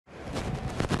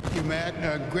you, Matt.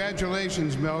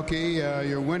 Congratulations, Melky.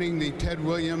 You're winning the Ted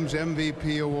Williams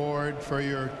MVP Award for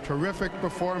your terrific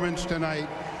performance tonight.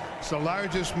 It's the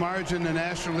largest margin the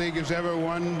National League has ever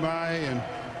won by, and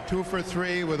 2 for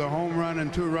 3 with a home run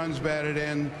and 2 runs batted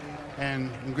in.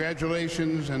 And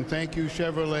congratulations, and thank you,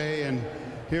 Chevrolet. And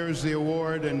here's the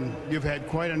award, and you've had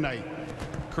quite a night.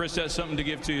 Chris has something to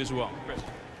give to you as well. Chris.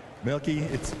 Melky,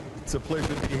 it's a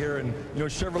pleasure to be here, and you know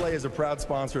Chevrolet is a proud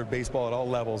sponsor of baseball at all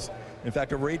levels. In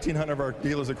fact, over 1,800 of our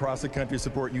dealers across the country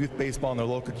support youth baseball in their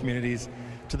local communities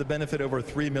to the benefit of over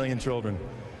 3 million children.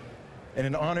 And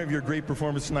in honor of your great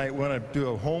performance tonight, we want to do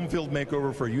a home field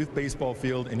makeover for a youth baseball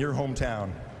field in your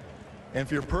hometown. And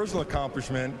for your personal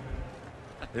accomplishment,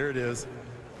 there it is.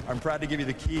 I'm proud to give you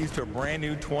the keys to a brand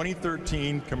new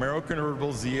 2013 Camaro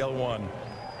convertible ZL1.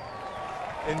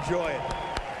 Enjoy it.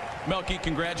 Melky,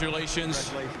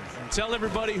 congratulations. Tell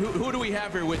everybody, who do we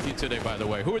have here with you today, by the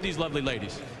way? Who are these lovely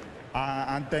ladies?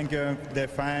 And thank you, the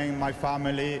fans, my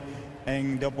family,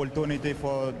 and the opportunity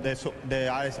for the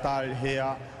All-Star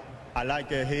here. I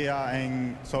like it here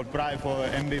and surprise for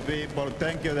MVP, but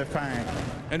thank you, the fans.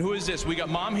 And who is this? We got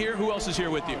Mom here. Who else is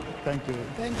here with you? Thank you.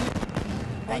 Thank you.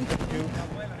 Thank you.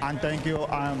 And thank you,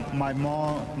 my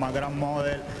mom, my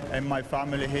grandmother, and my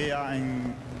family here.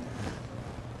 And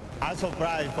a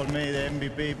surprise for me, the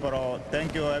MVP, but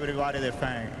thank you, everybody, the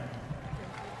fans.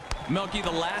 Melky,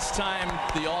 the last time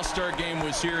the All-Star game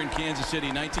was here in Kansas City,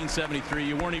 1973,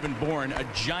 you weren't even born. A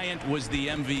giant was the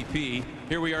MVP.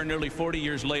 Here we are nearly 40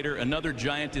 years later. Another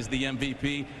giant is the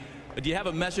MVP. Do you have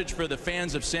a message for the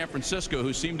fans of San Francisco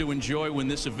who seem to enjoy when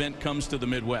this event comes to the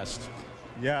Midwest?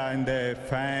 Yeah, and the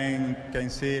fans,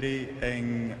 Kansas City,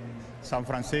 and San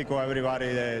Francisco,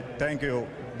 everybody, thank you,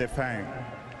 the fans.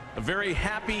 A very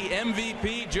happy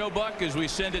MVP, Joe Buck, as we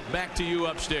send it back to you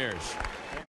upstairs.